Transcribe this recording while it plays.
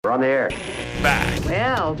We're on the air. Back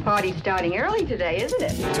Well, party's starting early today, isn't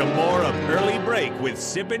it? to more of Early Break with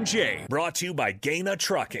Sip and Jay, brought to you by Gaina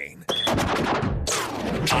Trucking.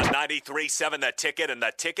 On 93.7 The Ticket and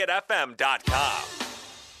theticketfm.com.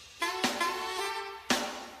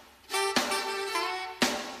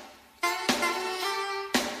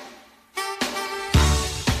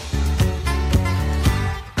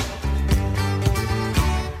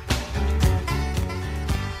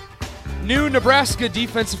 New Nebraska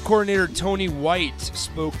defensive coordinator Tony White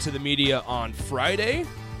spoke to the media on Friday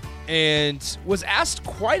and was asked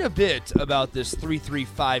quite a bit about this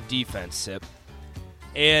 3-3-5 defense, Sip.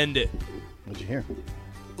 And what'd you hear?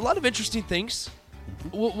 A lot of interesting things.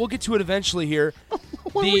 We'll get to it eventually here.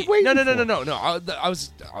 What are we waiting for? No. I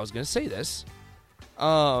was going to say this.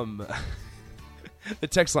 The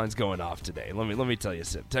text line's going off today. Let me tell you,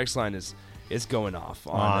 Sip. Text line is going off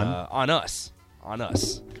on us. On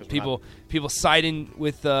us, people siding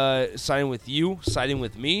with you, siding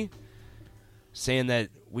with me, saying that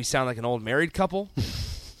we sound like an old married couple.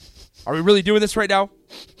 Are we really doing this right now?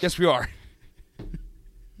 Yes, we are.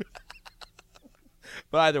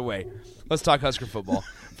 But either way, let's talk Husker football.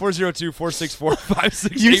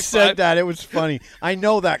 402-464-5685. You said that. It was funny. I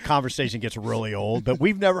know that conversation gets really old, but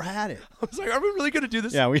we've never had it. I was like, are we really going to do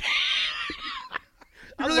this? Yeah, we.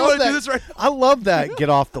 You really want to do this right now? I love that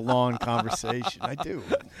get off the lawn conversation. I do.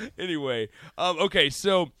 Anyway, okay,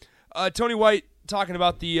 so Tony White talking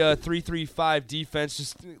about the 3-3-5 defense,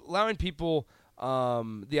 just allowing people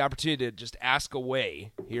the opportunity to just ask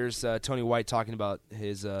away. Here's Tony White talking about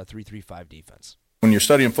his 3-3-5 defense. When you're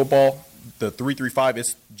studying football, the 3-3-5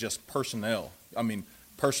 is just personnel. I mean,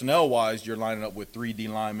 personnel-wise, you're lining up with 3 D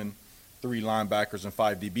linemen, 3 linebackers, and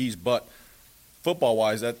 5 DBs. But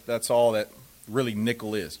football-wise, that's all that really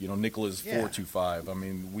nickel is. You know, nickel is 4-2-5. I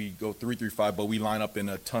mean, we go 3-3-5, but we line up in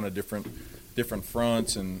a ton of different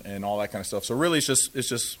fronts and all that kind of stuff. So really, it's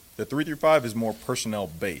just the 3-3-5 is more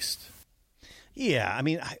personnel-based. Yeah, I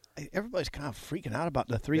mean, everybody's kind of freaking out about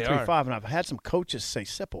the 3-3-5, and I've had some coaches say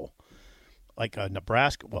Sipple. Like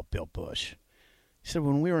Nebraska, Bill Bush. He said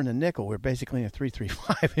when we were in the nickel, we were basically in a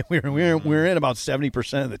 3-3-5, and we were in about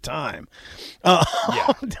 70% of the time.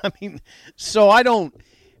 I mean, so I don't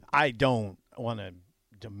want to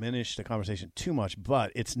diminish the conversation too much,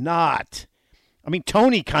 but it's not. I mean,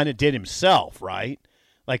 Tony kind of did himself, right?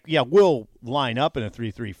 Like, yeah, we'll line up in a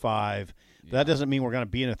 3-3-5. But that doesn't mean we're going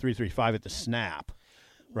to be in a 3-3-5 at the snap.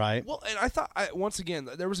 Right. Well, and I thought, once again,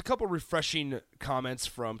 there was a couple refreshing comments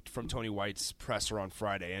from Tony White's presser on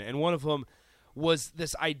Friday, and one of them was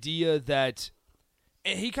this idea that,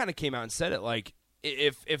 and he kind of came out and said it, like,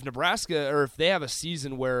 if Nebraska, or if they have a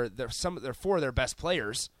season where their 4 of their best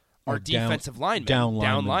players are defensive linemen,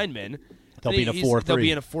 down linemen, they'll be in a 4-3. They'll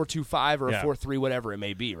be in a 4-2-5 or a 4-3, whatever it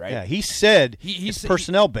may be, right? Yeah, he said it's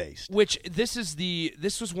personnel based. Which this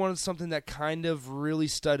was something that kind of really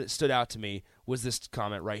stood out to me, was this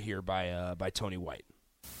comment right here by Tony White.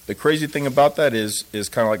 The crazy thing about that is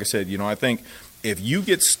kind of like I said, you know, I think if you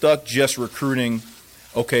get stuck just recruiting,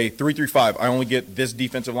 okay, 3-3-5, I only get this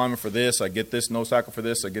defensive lineman for this, I get this nose tackle for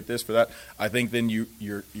this, I get this for that, I think then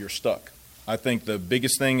you're stuck. I think the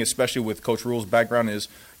biggest thing, especially with Coach Rule's background, is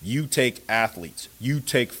you take athletes, you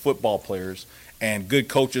take football players, and good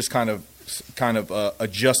coaches kind of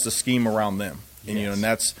adjust the scheme around them. And you know, and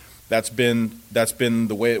that's been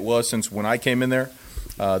the way it was since when I came in there.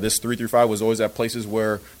 This 3-3-5 was always at places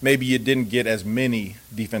where maybe you didn't get as many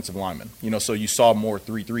defensive linemen, you know, so you saw more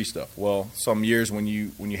 3-3 stuff. Well, some years when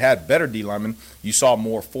you had better D linemen, you saw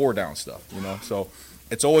more 4-down stuff, you know. So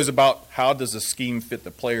it's always about how does the scheme fit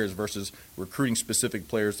the players versus recruiting specific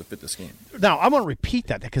players to fit the scheme. Now, I'm going to repeat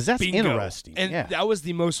that because that's interesting. And that was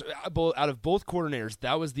the most, out of both coordinators,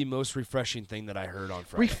 that was the most refreshing thing that I heard on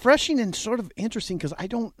Friday. Refreshing and sort of interesting because I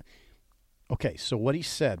don't – okay, so what he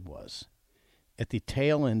said was at the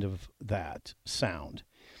tail end of that sound,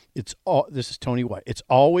 this is Tony White. It's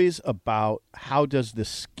always about how does the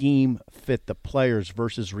scheme fit the players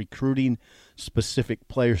versus recruiting specific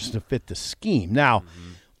players to fit the scheme. Now,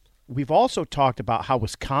 we've also talked about how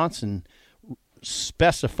Wisconsin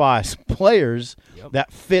specifies players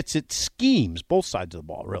that fits its schemes, both sides of the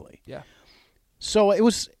ball, really. Yeah. So it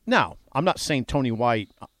was – now, I'm not saying Tony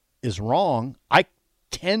White is wrong. I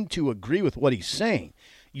tend to agree with what he's saying.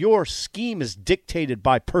 Your scheme is dictated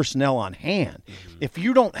by personnel on hand. If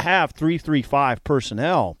you don't have 3-3-5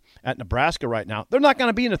 personnel at Nebraska right now, they're not going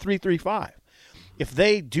to be in a 3-3-5. If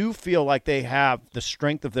they do feel like they have the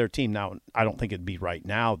strength of their team, now I don't think it'd be right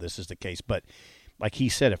now this is the case, but like he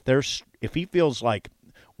said, if he feels like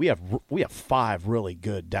we have 5 really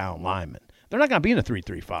good down linemen, they're not going to be in a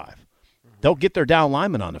 3-3-5. They'll get their down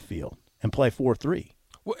linemen on the field and play 4-3.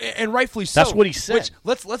 And rightfully so. That's what he said.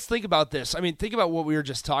 Which, let's think about this. I mean, think about what we were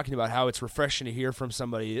just talking about, how it's refreshing to hear from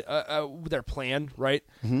somebody, their plan, right?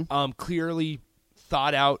 Mm-hmm. Clearly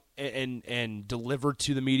thought out and delivered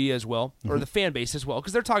to the media as well, or the fan base as well,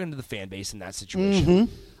 because they're talking to the fan base in that situation.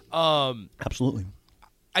 Absolutely.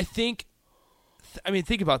 I think,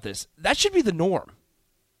 think about this. That should be the norm.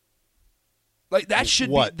 Like that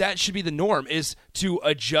should be the norm, is to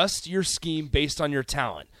adjust your scheme based on your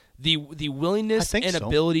talent, the willingness and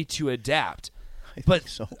ability to adapt. But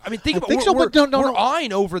think about it. We're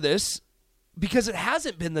eyeing over this because it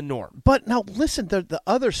hasn't been the norm. But now listen, the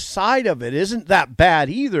other side of it isn't that bad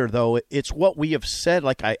either, though. It's what we have said,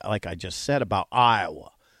 like I just said about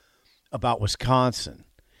Iowa, about Wisconsin.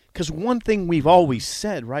 Because one thing we've always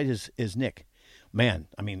said, right, is Nick, man,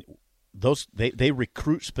 I mean, they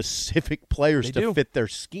recruit specific players to fit their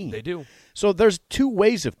scheme. They do. So there's two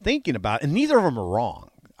ways of thinking about it, and neither of them are wrong.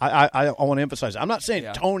 I want to emphasize that. I'm not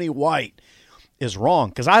saying Tony White is wrong,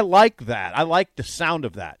 because I like that. I like the sound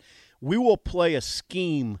of that. We will play a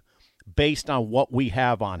scheme based on what we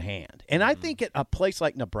have on hand. And I think at a place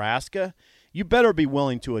like Nebraska, you better be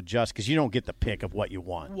willing to adjust, because you don't get the pick of what you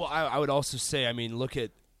want. Well, I would also say, look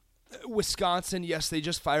at Wisconsin. Yes, they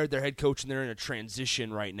just fired their head coach, and they're in a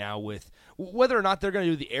transition right now with whether or not they're going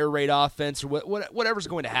to do the air raid offense or whatever's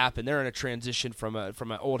going to happen. They're in a transition from an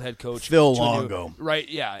old head coach, Phil Longo, right?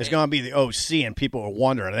 Yeah, it's going to be the OC, and people are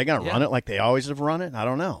wondering, are they going to run it like they always have run it? I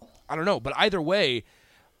don't know. But either way,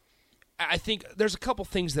 I think there's a couple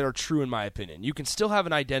things that are true in my opinion. You can still have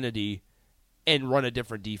an identity and run a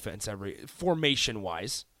different defense formation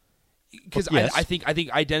wise, because I think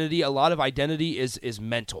identity. A lot of identity is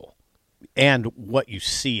mental. And what you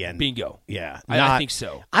see, and bingo, yeah, I think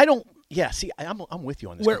so. I don't. Yeah, see, I'm with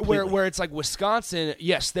you on this. Where it's like Wisconsin,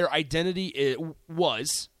 yes, their identity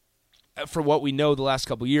was, for what we know the last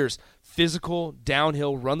couple of years, physical,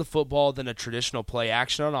 downhill, run the football, then a traditional play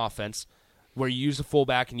action on offense, where you use the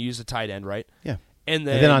fullback and you use the tight end, right? Yeah, and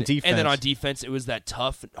then on defense, it was that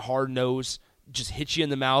tough, hard nose. Just hit you in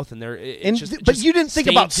the mouth, and but you didn't think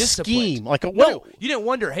about scheme, like no, you didn't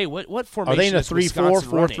wonder. Hey, what formation? Are they in a 3-4,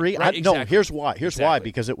 4-3? Right, exactly. No, here's why. Why,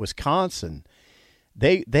 because at Wisconsin,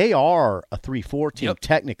 they are a 3-4 team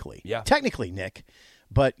technically. Yeah, technically, Nick.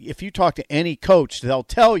 But if you talk to any coach, they'll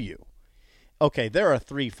tell you, okay, they're a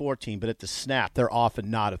 3-4 team, but at the snap, they're often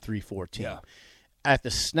not a 3-4 team. Yeah. At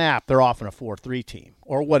the snap, they're often a 4-3 team,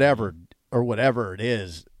 or whatever it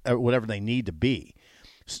is, or whatever they need to be.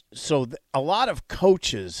 So a lot of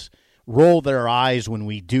coaches roll their eyes when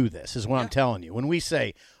we do this, is what I'm telling you. When we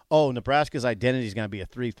say, oh, Nebraska's identity is going to be a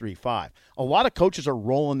 3-3-5, a lot of coaches are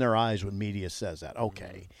rolling their eyes when media says that.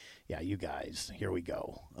 Okay, yeah, you guys, here we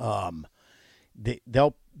go.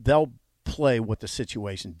 They'll play what the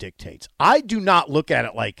situation dictates. I do not look at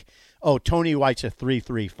it like, oh, Tony White's a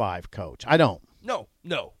 3-3-5 coach. I don't. No.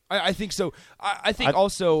 I think so. I think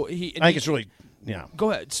also I think it's really. Yeah. Go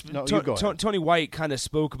ahead. No, you go ahead. Tony White kind of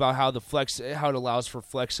spoke about how it allows for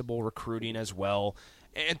flexible recruiting as well,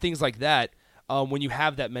 and things like that. When you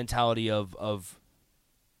have that mentality of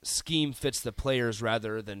scheme fits the players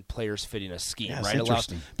rather than players fitting a scheme, right?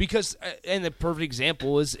 Interesting. Because and the perfect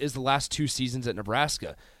example is the last 2 seasons at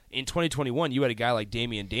Nebraska. In 2021, you had a guy like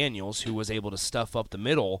Damian Daniels who was able to stuff up the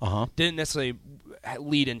middle. Didn't necessarily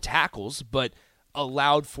lead in tackles, but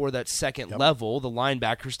allowed for that second level, the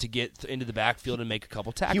linebackers, to get into the backfield and make a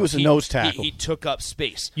couple tackles. He was a nose tackle. He took up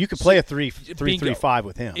space. You could play a 3-3-5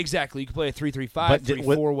 with him. Exactly. You could play a 3-3-5,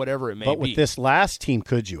 3-4, whatever it may be. But with this last team,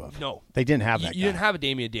 could you have? No. They didn't have that guy. You didn't have a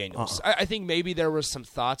Damian Daniels. I think maybe there was some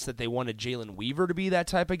thoughts that they wanted Jalen Weaver to be that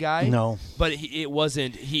type of guy. No. But it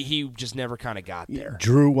wasn't. He just never kind of got there.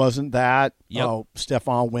 Drew wasn't that. Yep. Oh,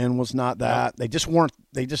 Stephon Wynn was not that. They just weren't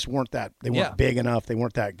that. They weren't big enough. They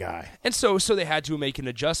weren't that guy. And so they had to make an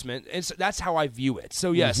adjustment. And so that's how I view it.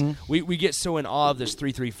 So yes, we get so in awe of this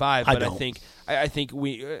 3-3-5, but I think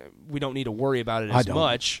we don't need to worry about it as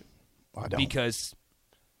much. I don't. Because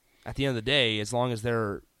at the end of the day, as long as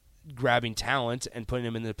they're grabbing talent and putting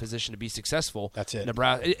them in the position to be successful, that's it.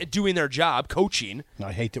 Nebraska doing their job, coaching.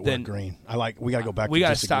 I hate that we're agreeing. We got to go back. We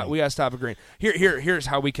got to stop agreeing. Here's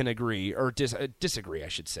how we can agree or disagree, I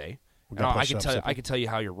should say. I can tell you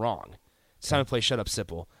how you're wrong. It's time to play Shut Up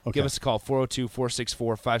Sipple. Okay. Give us a call,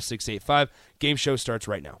 402-464-5685. Game show starts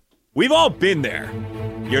right now. We've all been there.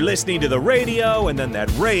 You're listening to the radio, and then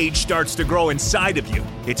that rage starts to grow inside of you.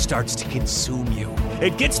 It starts to consume you.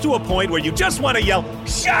 It gets to a point where you just want to yell,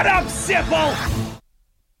 "Shut up, Sipple!"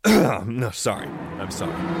 No, sorry. I'm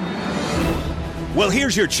sorry. Well,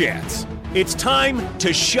 here's your chance. It's time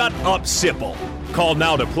to Shut Up, Sipple. Call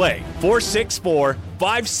now to play,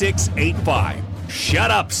 464-5685. Shut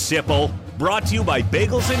up, Sipple. brought to you by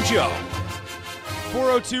Bagels Joe.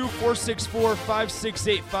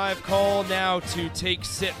 402-464-5685. Call now to take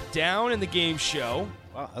Sip down in the game show.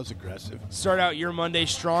 Wow, that was aggressive. Start out your Monday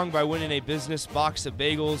strong by winning a business box of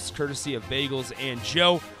bagels, courtesy of Bagels and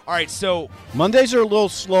Joe. All right, so Mondays are a little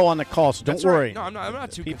slow on the call, so don't worry. Right. No, I'm not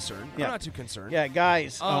too concerned. Yeah. I'm not too concerned. Yeah,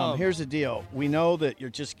 guys, here's the deal. We know that you're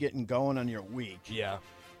just getting going on your week. Yeah.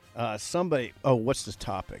 What's this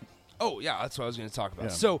topic? Oh, yeah, that's what I was going to talk about. Yeah.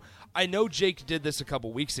 So I know Jake did this a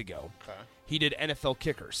couple weeks ago. Okay. He did NFL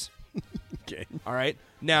kickers. Okay. All right.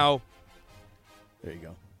 Now, There you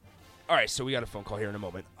go. all right, so we got a phone call here in a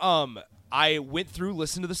moment. I went through,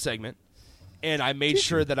 listened to the segment, and I made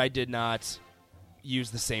sure that I did not use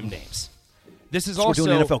the same names. This is also we're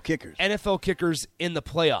doing NFL kickers. NFL kickers in the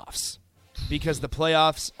playoffs because the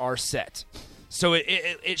playoffs are set. So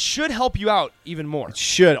it should help you out even more. It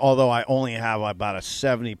should, although I only have about a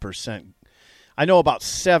 70%. I know about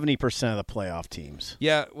 70% of the playoff teams.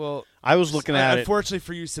 Yeah, well, I was looking at it. Unfortunately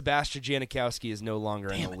for you, Sebastian Janikowski is no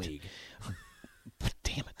longer in the league.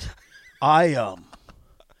 Damn it. I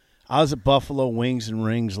was at Buffalo Wings and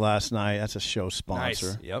Rings last night. That's a show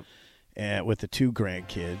sponsor. Nice. Yep. And with the two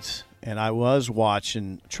grandkids, and I was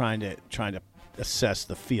watching, trying to assess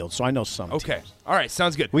the field. So I know some. Okay. teams. All right.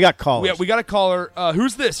 Sounds good. We got callers. We got a caller.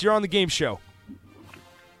 Who's this? You're on the game show.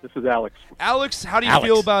 This is Alex. Alex, how do you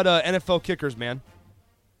feel about NFL kickers, man?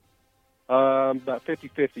 About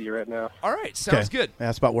 50-50 right now. All right. Sounds Okay. good.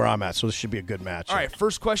 That's about where I'm at. So this should be a good match. All right.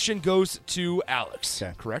 First question goes to Alex.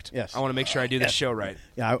 Okay. Correct? Yes. I want to make sure I do this show right.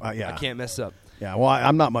 Yeah. I can't mess up. Yeah. Well,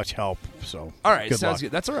 I'm not much help. So. All right. Good Sounds luck.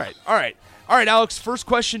 good. That's all right. All right. All right, Alex. First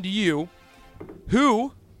question to you.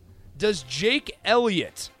 Who does Jake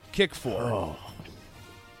Elliott kick for? Oh.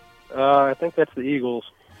 I think that's the Eagles.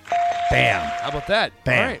 Bam. How about that?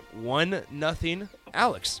 Bam. All right. 1-0,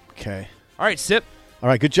 Alex. Okay. All right, Sip. All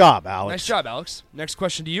right. Good job, Alex. Nice job, Alex. Next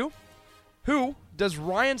question to you. Who does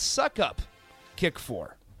Ryan Suckup kick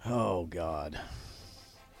for? Oh God.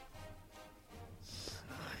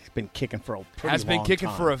 He's been kicking for a pretty Has been long kicking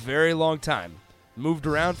time. for a very long time. Moved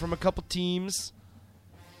around from a couple teams.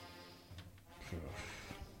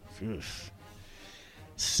 Oof.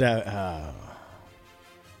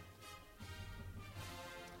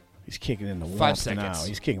 He's kicking in the 5 warmth seconds. now.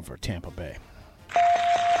 He's kicking for Tampa Bay.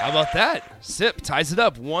 How about that? Sip ties it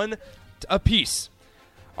up 1 apiece.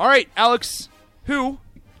 All right, Alex. Who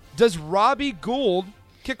does Robbie Gould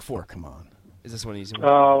kick for? Come on. Is this one easy?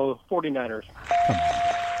 49ers.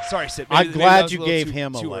 Sorry, Sip. I'm that glad was you a little gave too-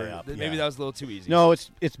 him a too early. layup, Maybe yeah. that was a little too easy. No, it's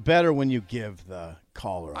better when you give the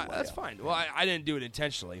caller a layup. That's fine. Well, I didn't do it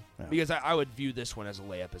intentionally because I would view this one as a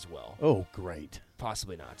layup as well. Oh, great.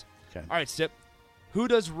 Possibly not. Okay. All right, Sip. Who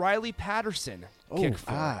does Riley Patterson kick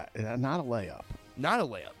for? Not a layup. Not a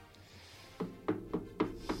layup.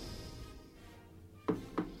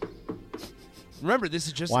 Remember, this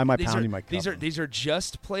is just. Why am I these pounding are, my These are cup? these are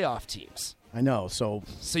just playoff teams. I know. So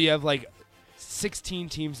So you have like 16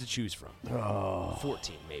 teams to choose from.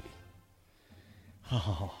 14 maybe.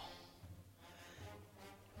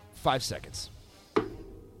 5 seconds.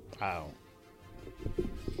 I don't.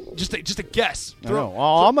 Just a guess. I know.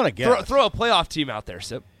 Well, I'm gonna guess. Throw a playoff team out there,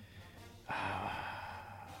 Sip.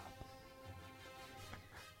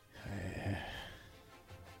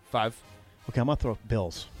 5. Okay, I'm gonna throw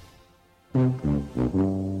Bills. How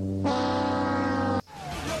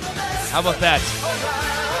about that?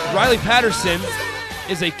 Riley Patterson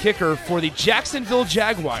is a kicker for the Jacksonville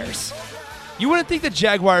Jaguars. You wouldn't think the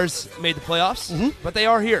Jaguars made the playoffs, but they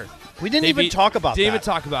are here. We didn't even talk about Didn't that. even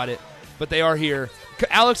talk about it, but they are here.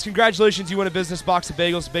 Alex, congratulations. You won a business box of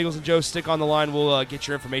bagels. Bagels and Joe, stick on the line. We'll get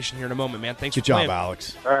your information here in a moment, man. Thanks Good for job, playing.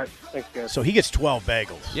 Alex. All right. Thanks, guys. So he gets 12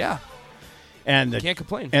 bagels. Yeah, And can't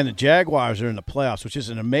complain. And the Jaguars are in the playoffs, which is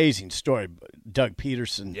an amazing story. Doug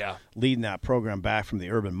Peterson leading that program back from the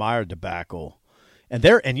Urban Meyer debacle. And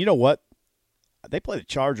you know what? They play the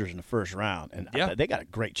Chargers in the first round, and they got a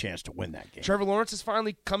great chance to win that game. Trevor Lawrence is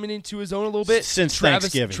finally coming into his own a little bit. Since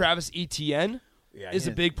Thanksgiving. Travis Etienne is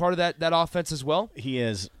a big part of that offense as well. He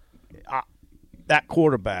is that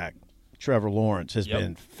quarterback, Trevor Lawrence, has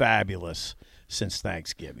been fabulous since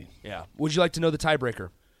Thanksgiving. Yeah. Would you like to know the tiebreaker?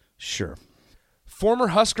 Sure. Former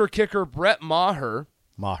Husker kicker Brett Maher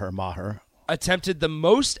attempted the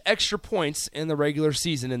most extra points in the regular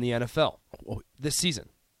season in the NFL this season.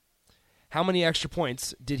 How many extra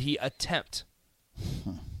points did he attempt?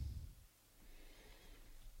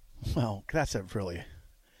 Well, that's a really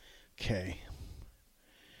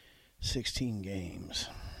 16 games.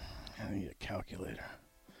 I need a calculator.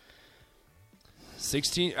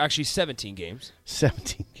 17 games.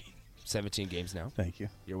 17 games. 17 games now. Thank you.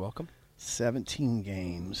 You're welcome. 17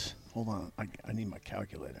 games. Hold on. I need my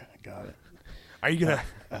calculator. I got it. Are you going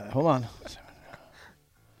to? Hold on.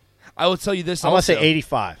 I will tell you this. I want to say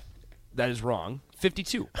 85. That is wrong.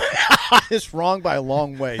 52. It's wrong by a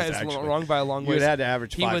long ways, That is actually. wrong by a long You ways. had to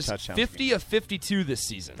average 5 touchdowns. He was 50 of 52 this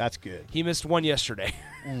season. That's good. He missed one yesterday.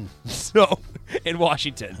 So, in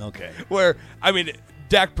Washington. Okay. Where, I mean,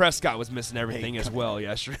 Dak Prescott was missing everything as well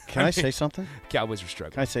yesterday. Can I say something? Cowboys are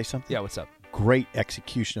struggling. Can I say something? Yeah, what's up? Great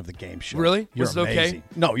execution of the game show. Really? You're Was it okay? amazing.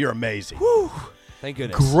 No, you're amazing. Whew. Thank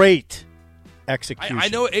goodness. Great execution. I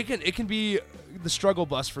know it can be the struggle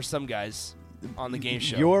bus for some guys on the game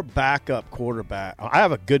show. Your backup quarterback. I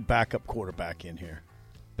have a good backup quarterback in here.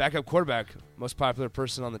 Backup quarterback, most popular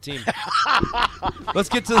person on the team. Let's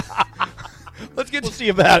get to. We'll see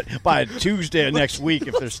about it by Tuesday of next week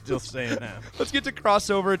if they're still saying that. Let's get to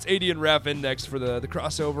crossover. It's 80 and Raph in next for the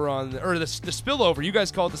crossover or the spillover. You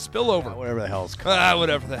guys call it the spillover. Yeah, whatever the hell it's called.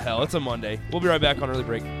 Whatever the hell. It's a Monday. We'll be right back on early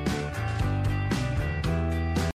break.